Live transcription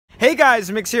Hey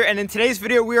guys, Mix here, and in today's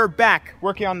video we are back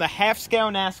working on the half-scale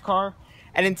NASCAR,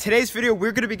 and in today's video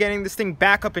we're going to be getting this thing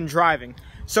back up and driving.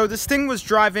 So this thing was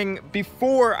driving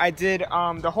before I did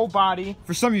the whole body.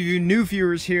 For some of you new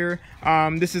viewers here,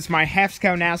 this is my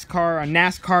half-scale NASCAR, a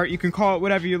NASCAR, you can call it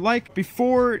whatever you like.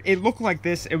 Before it looked like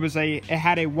this, it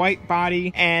had a white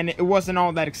body and it wasn't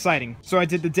all that exciting. So I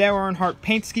did the Dale Earnhardt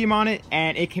paint scheme on it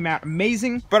and it came out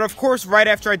amazing. But of course, right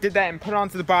after I did that and put it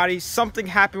onto the body, something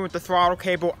happened with the throttle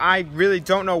cable. I really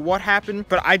don't know what happened,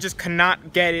 but I just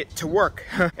cannot get it to work.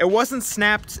 It wasn't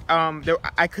snapped.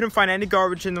 I couldn't find any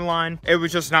garbage in the line. It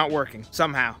was just not working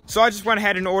somehow. So I just went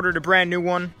ahead and ordered a brand new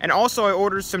one, and also I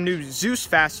ordered some new Zeus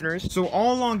fasteners. So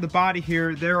all along the body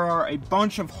here there are a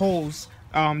bunch of holes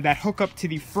that hook up to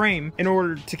the frame in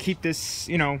order to keep this,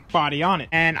 body on it.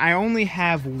 And I only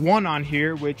have one on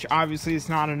here, which obviously is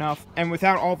not enough. And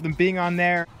without all of them being on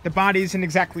there, the body isn't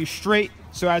exactly straight.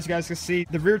 So as you guys can see,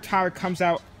 the rear tire comes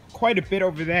out quite a bit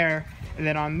over there. And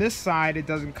then on this side, it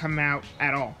doesn't come out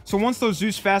at all. So once those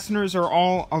Zeus fasteners are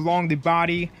all along the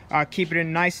body, keep it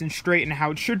nice and straight and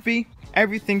how it should be,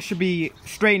 everything should be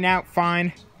straightened out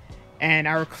fine. And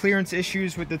our clearance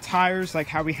issues with the tires, like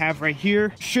how we have right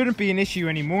here, shouldn't be an issue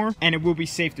anymore, and it will be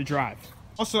safe to drive.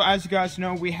 Also, as you guys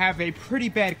know, we have a pretty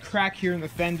bad crack here in the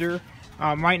fender.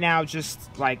 Right now,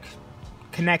 just like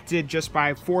connected just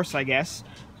by force, I guess.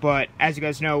 But as you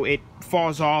guys know, it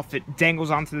falls off, it dangles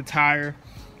onto the tire.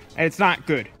 And it's not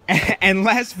good. And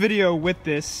last video with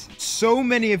this, so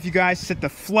many of you guys said to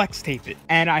flex tape it,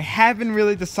 and I haven't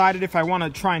really decided if I want to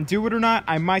try and do it or not.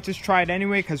 I might just try it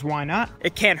anyway, because why not?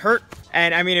 It can't hurt,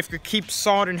 and I mean, if you keep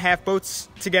sawed and half boats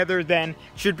together, then you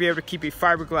should be able to keep a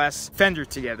fiberglass fender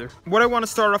together. What I want to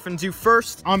start off and do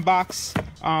first, unbox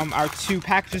our two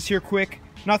packages here quick.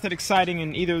 Nothing exciting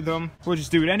in either of them. We'll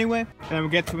just do it anyway, and then we'll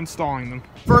get to installing them.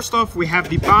 First off, we have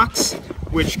the box,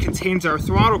 which contains our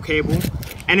throttle cable.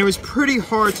 And it was pretty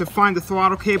hard to find the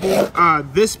throttle cable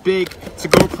this big to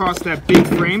go across that big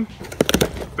frame.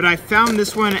 But I found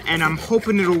this one, and I'm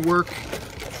hoping it'll work.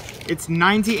 It's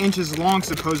 90 inches long,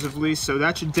 supposedly, so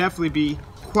that should definitely be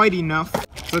quite enough.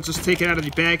 So let's just take it out of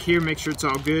the bag here, make sure it's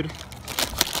all good.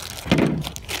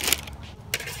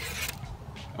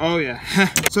 Oh yeah.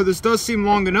 So this does seem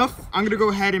long enough. I'm gonna go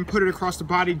ahead and put it across the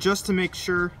body just to make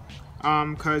sure,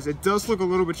 because it does look a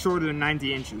little bit shorter than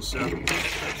 90 inches, so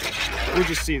we'll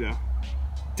just see though.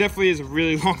 Definitely is a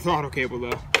really long throttle cable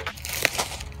though.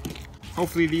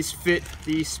 Hopefully these fit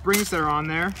the springs that are on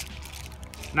there.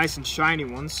 Nice and shiny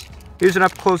ones. Here's an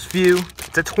up close view.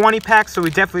 It's a 20 pack, so we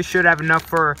definitely should have enough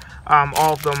for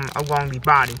all of them along the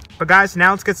body. But guys, now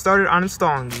let's get started on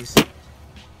installing these.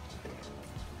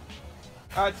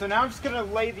 Alright, so now I'm just gonna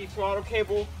lay the throttle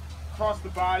cable across the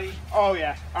body. Oh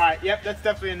yeah, alright, yep, that's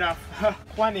definitely enough.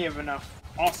 Plenty of enough.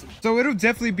 Awesome. So it'll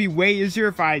definitely be way easier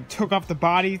if I took off the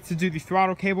body to do the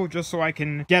throttle cable, just so I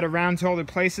can get around to all the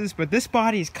places. But this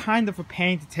body is kind of a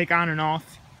pain to take on and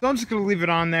off. So I'm just gonna leave it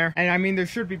on there. And I mean, there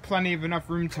should be plenty of enough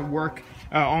room to work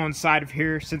all inside of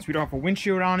here, since we don't have a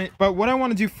windshield on it. But what I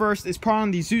want to do first is put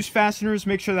on the Zeus fasteners,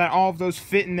 make sure that all of those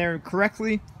fit in there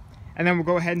correctly. And then we'll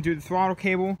go ahead and do the throttle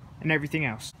cable and everything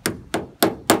else.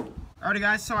 Alrighty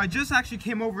guys, so I just actually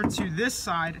came over to this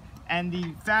side and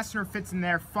the fastener fits in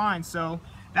there fine. So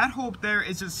that hole up there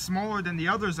is just smaller than the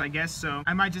others, I guess. So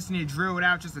I might just need to drill it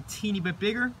out just a teeny bit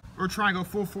bigger, or try and go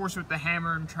full force with the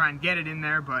hammer and try and get it in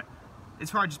there, but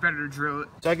it's probably just better to drill it.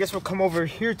 So I guess we'll come over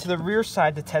here to the rear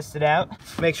side to test it out.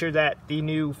 Make sure that the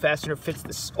new fastener fits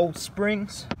the old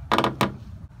springs.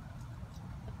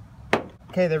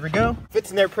 Okay, there we go. Fits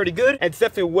in there pretty good. It's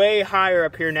definitely way higher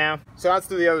up here now. So let's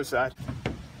do the other side.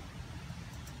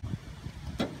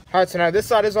 Alright, so now this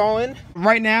side is all in.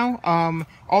 Right now,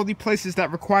 all the places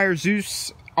that require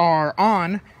Zeus are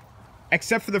on,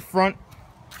 except for the front.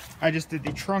 I just did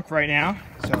the trunk right now,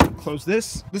 so close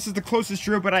this. This is the closest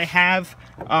drill bit I have,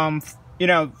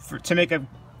 to make a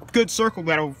good circle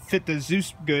that'll fit the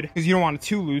Zeus good, because you don't want it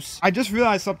too loose. I just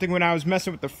realized something when I was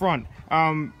messing with the front.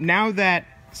 Now that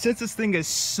since this thing is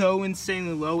so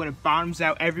insanely low and it bottoms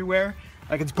out everywhere,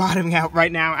 like it's bottoming out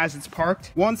right now as it's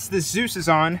parked, once this Zeus is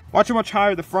on, watch how much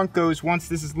higher the front goes once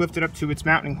this is lifted up to its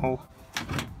mounting hole.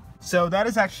 So that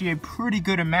is actually a pretty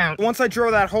good amount. Once I drill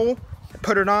that hole,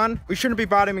 put it on, we shouldn't be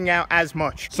bottoming out as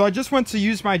much. So I just went to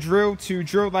use my drill to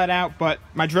drill that out, but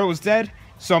my drill was dead.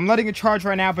 So I'm letting it charge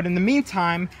right now, but in the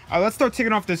meantime, let's start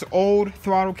taking off this old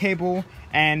throttle cable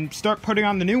and start putting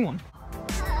on the new one.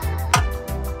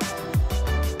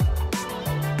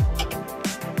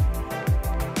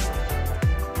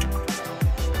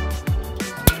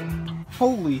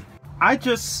 Holy, I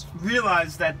just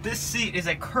realized that this seat is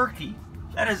a Kirky.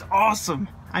 That is awesome.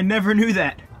 I never knew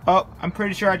that. Oh, I'm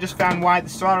pretty sure I just found why the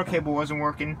throttle cable wasn't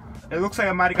working. It looks like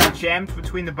I might have got jammed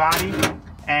between the body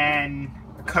and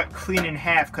cut clean in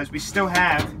half, because we still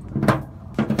have,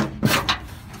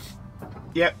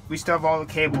 yep, we still have all the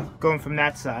cable going from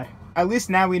that side. At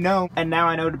least now we know, and now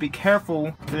I know to be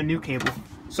careful for the new cable.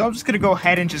 So I'm just gonna go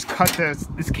ahead and just cut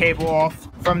this cable off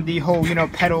from the whole, you know,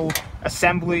 pedal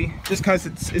assembly, just because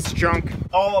it's junk.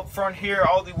 All up front here,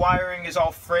 all the wiring is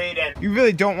all frayed, and you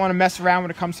really don't want to mess around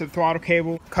when it comes to the throttle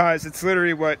cable, because it's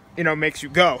literally what, you know, makes you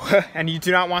go. And you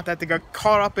do not want that to get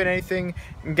caught up in anything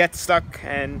and get stuck,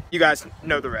 and you guys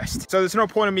know the rest. So there's no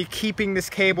point in me keeping this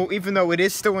cable, even though it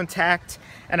is still intact,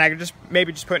 and I could just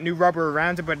maybe just put new rubber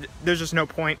around it, but there's just no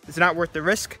point. It's not worth the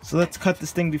risk. So let's cut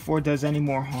this thing before it does any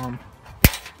more harm.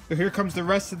 So here comes the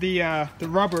rest of the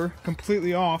rubber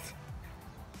completely off.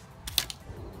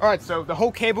 Alright, so the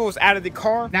whole cable is out of the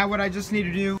car. Now what I just need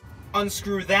to do,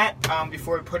 unscrew that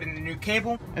before I put in the new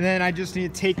cable. And then I just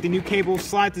need to take the new cable,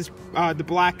 slide this the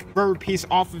black rubber piece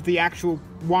off of the actual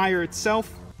wire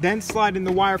itself. Then slide in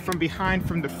the wire from behind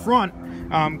from the front,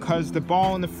 because the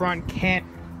ball in the front can't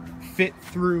fit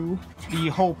through the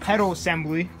whole pedal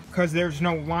assembly, because there's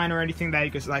no line or anything that you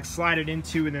can like slide it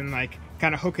into and then like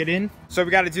kind of hook it in. So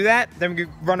we got to do that, then we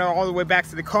can run it all the way back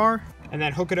to the car and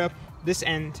then hook it up this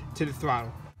end to the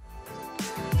throttle.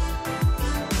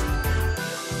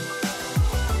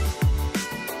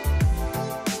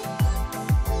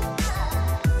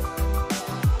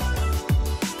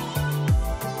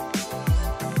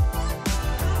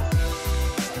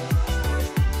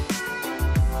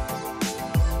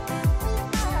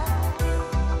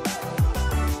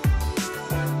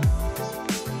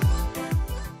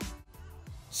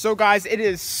 So guys, it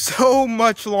is so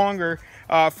much longer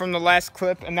from the last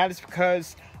clip, and that is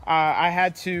because I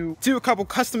had to do a couple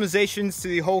customizations to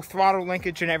the whole throttle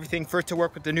linkage and everything for it to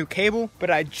work with the new cable,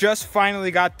 but I just finally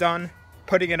got done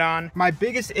putting it on. My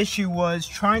biggest issue was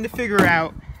trying to figure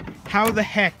out how the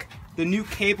heck the new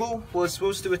cable was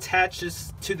supposed to attach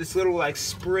this to this little like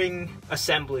spring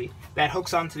assembly that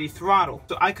hooks onto the throttle.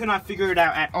 So I could not figure it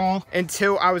out at all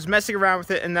until I was messing around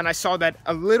with it, and then I saw that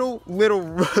a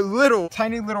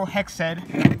tiny little hex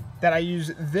head that I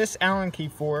use this Allen key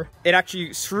for, it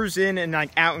actually screws in and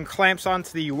like out and clamps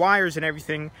onto the wires and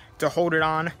everything to hold it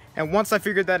on. And once I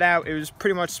figured that out, it was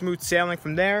pretty much smooth sailing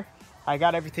from there. I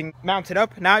got everything mounted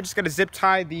up. Now I just got to zip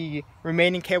tie the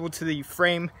remaining cable to the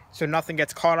frame so nothing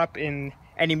gets caught up in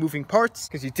any moving parts,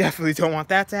 because you definitely don't want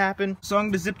that to happen. So I'm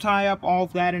going to zip tie up all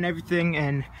of that and everything,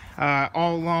 and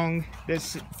all along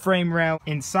this frame rail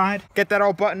inside. Get that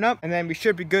all buttoned up, and then we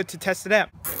should be good to test it out.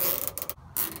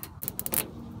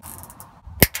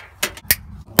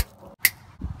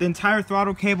 The entire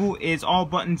throttle cable is all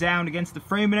buttoned down against the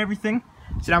frame and everything.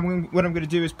 So now what I'm going to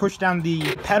do is push down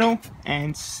the pedal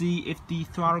and see if the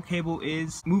throttle cable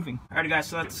is moving. Alright guys,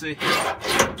 so let's see.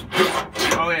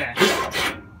 Oh yeah,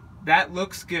 that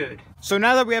looks good. So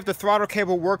now that we have the throttle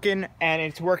cable working and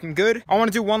it's working good, I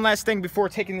want to do one last thing before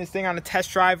taking this thing on a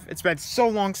test drive. It's been so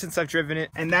long since I've driven it,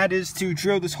 and that is to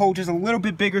drill this hole just a little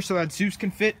bit bigger so that Zeus can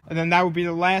fit, and then that will be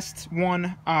the last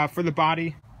one for the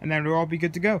body, and then it'll all be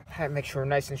good to go. Make sure we're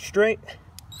nice and straight.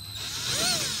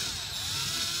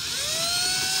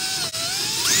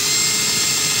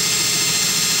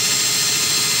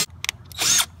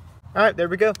 Alright, there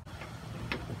we go.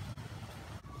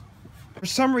 For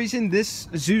some reason, this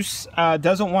Zeus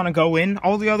doesn't want to go in.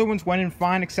 All the other ones went in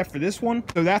fine except for this one.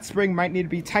 So that spring might need to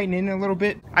be tightened in a little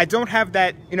bit. I don't have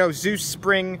that, you know, Zeus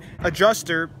spring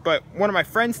adjuster, but one of my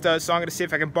friends does, so I'm going to see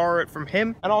if I can borrow it from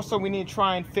him. And also, we need to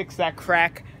try and fix that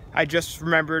crack I just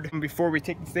remembered before we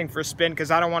take this thing for a spin, because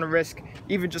I don't want to risk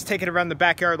even just taking it around the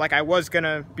backyard like I was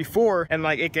gonna before, and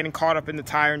like it getting caught up in the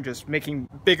tire and just making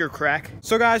bigger crack.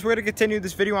 So guys, we're gonna continue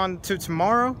this video on to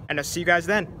tomorrow, and I'll see you guys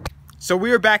then. So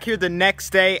we are back here the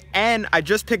next day, and I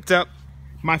just picked up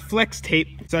my flex tape.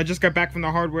 So I just got back from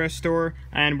the hardware store,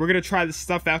 and we're gonna try this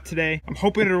stuff out today. I'm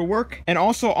hoping it'll work. And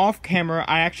also off camera,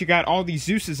 I actually got all these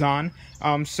Zeuses on.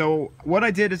 So what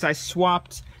I did is I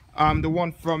swapped the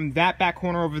one from that back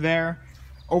corner over there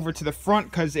over to the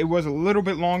front, because it was a little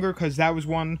bit longer, because that was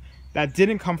one that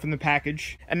didn't come from the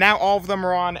package. And now all of them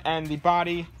are on, and the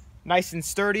body nice and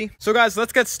sturdy. So guys,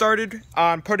 let's get started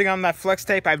on putting on that flex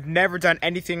tape. I've never done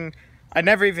anything, I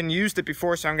never even used it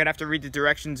before, so I'm gonna have to read the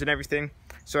directions and everything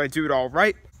so I do it all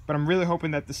right. But I'm really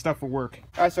hoping that this stuff will work.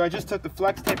 Alright, so I just took the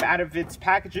flex tape out of its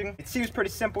packaging. It seems pretty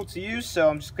simple to use, so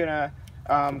I'm just gonna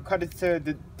cut it to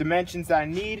the dimensions that I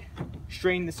need,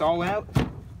 straighten this all out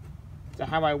to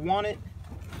how I want it.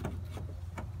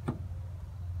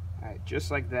 Alright,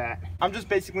 just like that. I'm just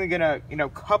basically gonna, you know,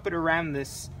 cup it around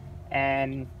this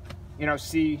and, you know,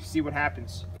 see what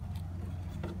happens.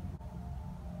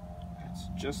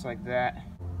 just like that.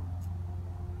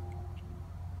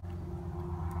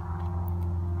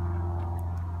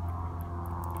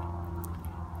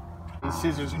 These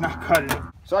scissors are not cutting it.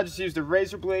 So I just used a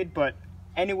razor blade, but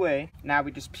anyway, now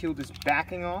we just peel this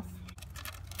backing off.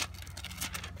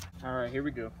 All right, here we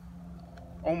go.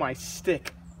 Oh my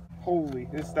stick. Holy,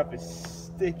 this stuff is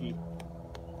sticky.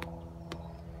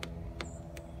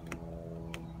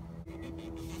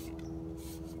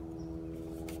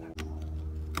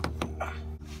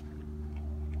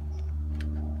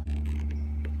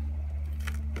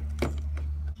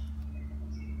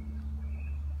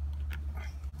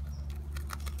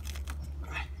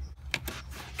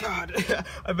 God,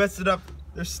 I messed it up.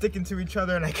 They're sticking to each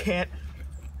other and I can't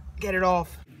get it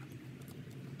off.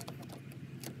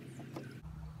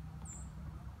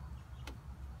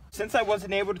 Since I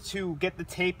wasn't able to get the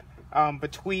tape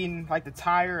between like the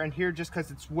tire and here just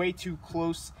because it's way too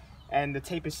close and the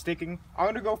tape is sticking, I'm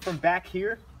gonna go from back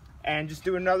here and just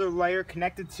do another layer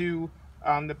connected to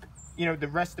the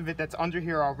rest of it that's under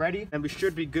here already, and we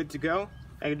should be good to go.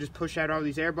 I can just push out all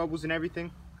these air bubbles and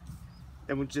everything,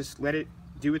 then we'll just let it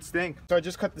do its thing. So I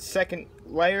just cut the second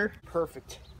layer.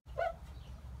 Perfect.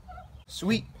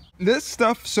 Sweet. This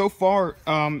stuff so far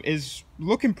is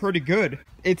looking pretty good.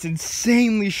 It's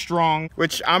insanely strong,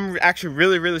 which I'm actually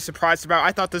really surprised about.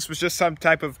 I thought this was just some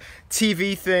type of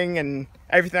TV thing and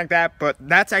everything like that, but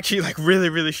that's actually like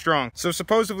really strong. So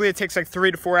supposedly it takes like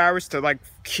 3 to 4 hours to like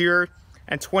cure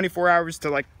and 24 hours to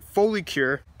like fully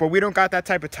cure, but we don't got that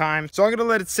type of time. So I'm gonna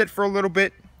let it sit for a little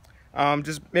bit.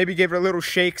 Just maybe give it a little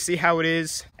shake, see how it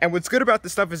is. And what's good about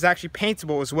this stuff is actually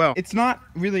paintable as well. It's not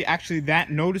really actually that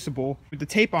noticeable with the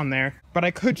tape on there, but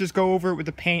I could just go over it with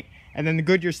the paint and then the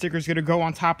Goodyear sticker is going to go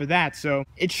on top of that. So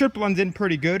it should blend in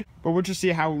pretty good, but we'll just see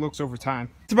how it looks over time.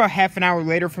 It's about half an hour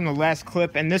later from the last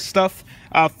clip, and this stuff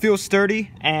feels sturdy,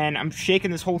 and I'm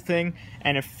shaking this whole thing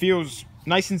and it feels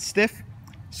nice and stiff.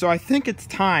 So I think it's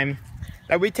time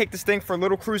that we take this thing for a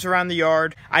little cruise around the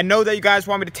yard. I know that you guys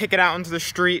want me to take it out into the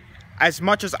street as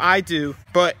much as I do,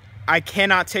 but I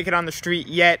cannot take it on the street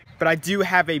yet. But I do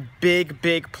have a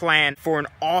big plan for an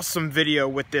awesome video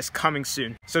with this coming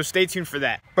soon, so stay tuned for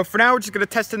that. But for now, we're just gonna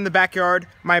test it in the backyard.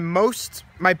 My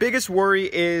biggest worry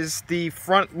is the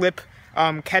front lip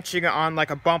catching on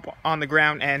like a bump on the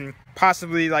ground and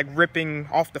possibly like ripping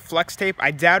off the flex tape.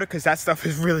 I doubt it because that stuff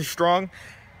is really strong,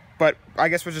 but I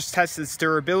guess we'll just test its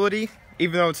durability,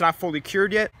 even though it's not fully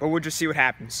cured yet, but we'll just see what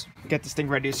happens. Get this thing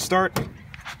ready to start.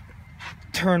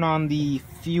 Turn on the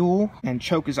fuel and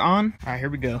choke is on. All right, here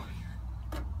we go.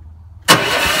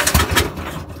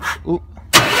 Ooh.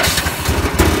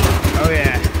 Oh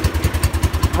yeah,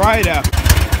 right up.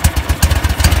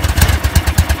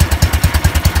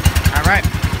 All right,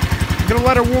 I'm gonna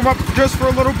let it warm up just for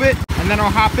a little bit and then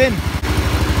I'll hop in.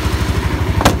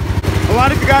 A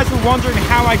lot of you guys were wondering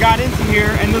how I got into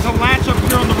here, and there's a latch up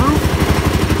here on the roof.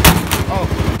 Oh,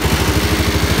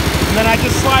 and then I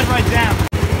just slide right down.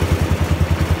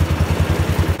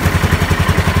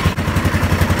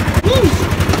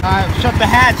 Alright, shut the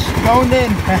hatch, going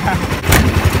in.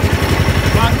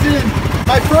 Locked in.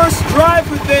 My first drive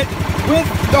with it, with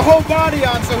the whole body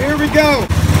on, so here we go.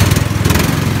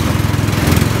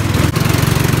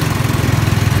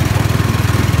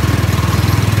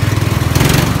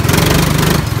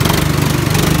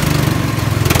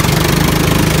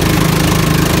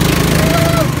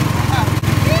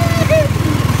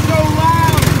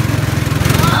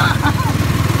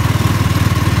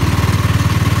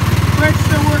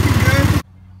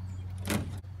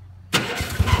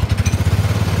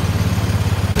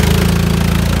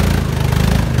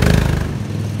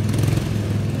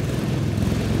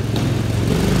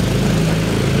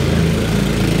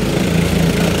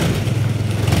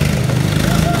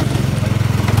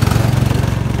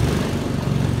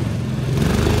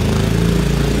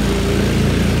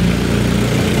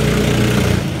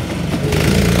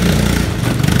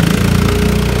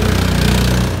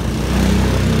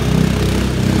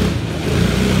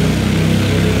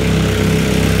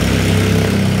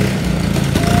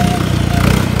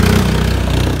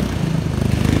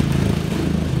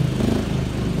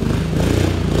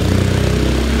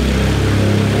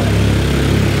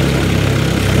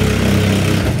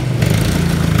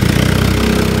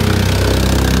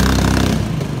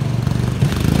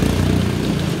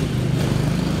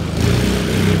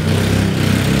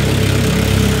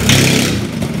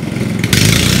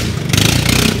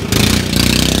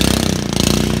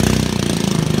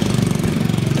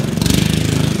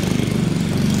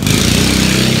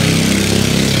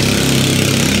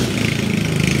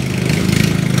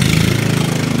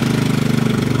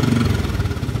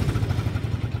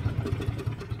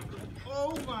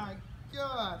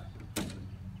 God.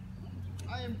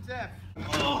 I am deaf.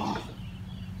 Oh,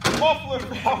 muffler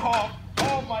fell off.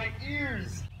 Oh, my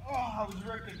ears. Oh, I was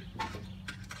ripping.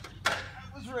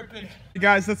 Hey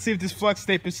guys, let's see if this flex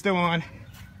tape is still on.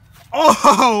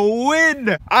 Oh,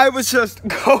 wind! I was just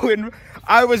going.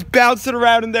 I was bouncing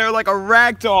around in there like a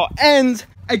rag doll, and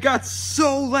it got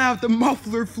so loud the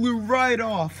muffler flew right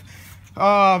off.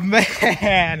 Oh,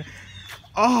 man.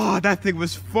 Oh, that thing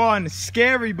was fun.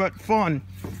 Scary, but fun.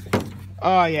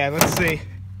 Oh, yeah, let's see.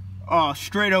 Oh,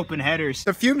 straight open headers.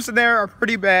 The fumes in there are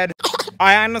pretty bad.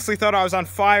 I honestly thought I was on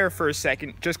fire for a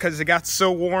second just because it got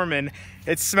so warm and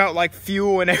it smelled like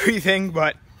fuel and everything,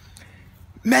 but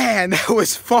man, that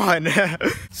was fun.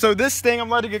 So this thing, I'm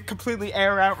letting it completely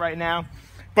air out right now.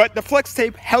 But the flex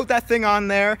tape held that thing on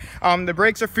there. The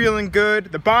brakes are feeling good.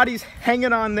 The body's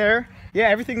hanging on there. Yeah,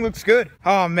 everything looks good.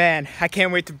 Oh man, I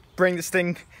can't wait to bring this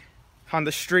thing on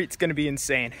the street. It's gonna be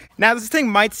insane. Now this thing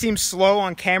might seem slow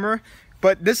on camera,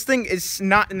 but this thing is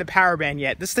not in the power band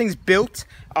yet. This thing's built.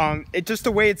 It just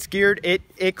the way it's geared,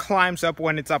 it climbs up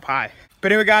when it's up high.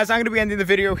 But anyway guys, I'm gonna be ending the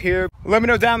video here. Let me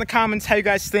know down in the comments how you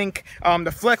guys think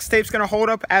the flex tape's gonna hold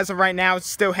up. As of right now, it's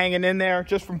still hanging in there,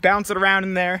 just from bouncing around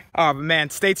in there. Oh man,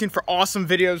 stay tuned for awesome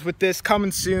videos with this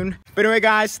coming soon. But anyway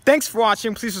guys, thanks for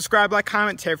watching. Please subscribe, like,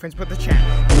 comment, tell your friends about the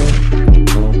channel.